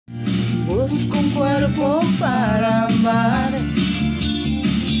Busco un cuerpo para amar.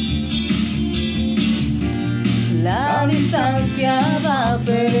 La distancia va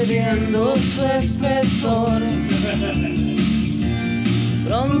perdiendo su espesor.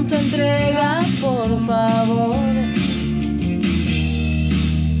 Pronto entrega, por favor.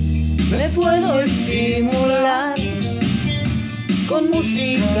 Me puedo estimular con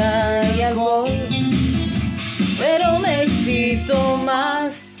música y alcohol, pero me excito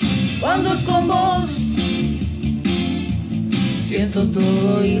más cuando es con vos. Siento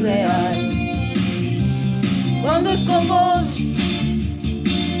todo irreal cuando es con vos.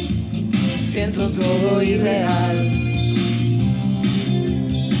 Siento todo irreal.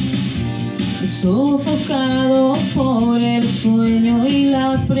 Sofocado por el sueño y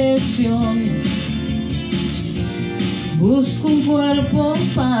la presión, busco un cuerpo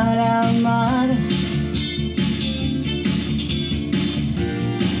para amar.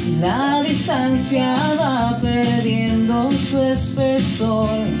 La distancia va perdiendo su espesor.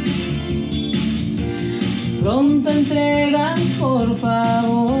 Pronta entrega, por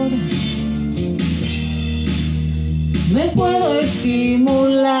favor. Me puedo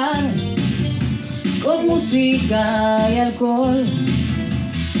estimular con música y alcohol,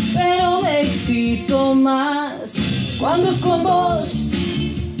 pero me excito más cuando es con vos.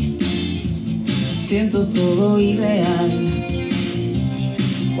 Siento todo irreal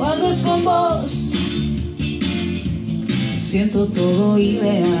cuando es con vos. Siento todo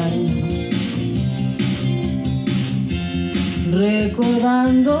irreal.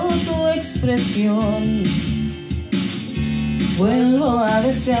 Recordando tu expresión, vuelvo a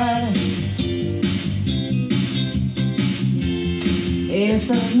desear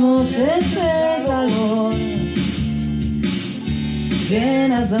esas noches de calor,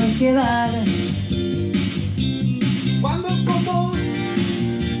 llenas de ansiedad. Cuando es con vos.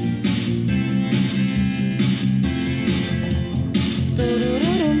 Pero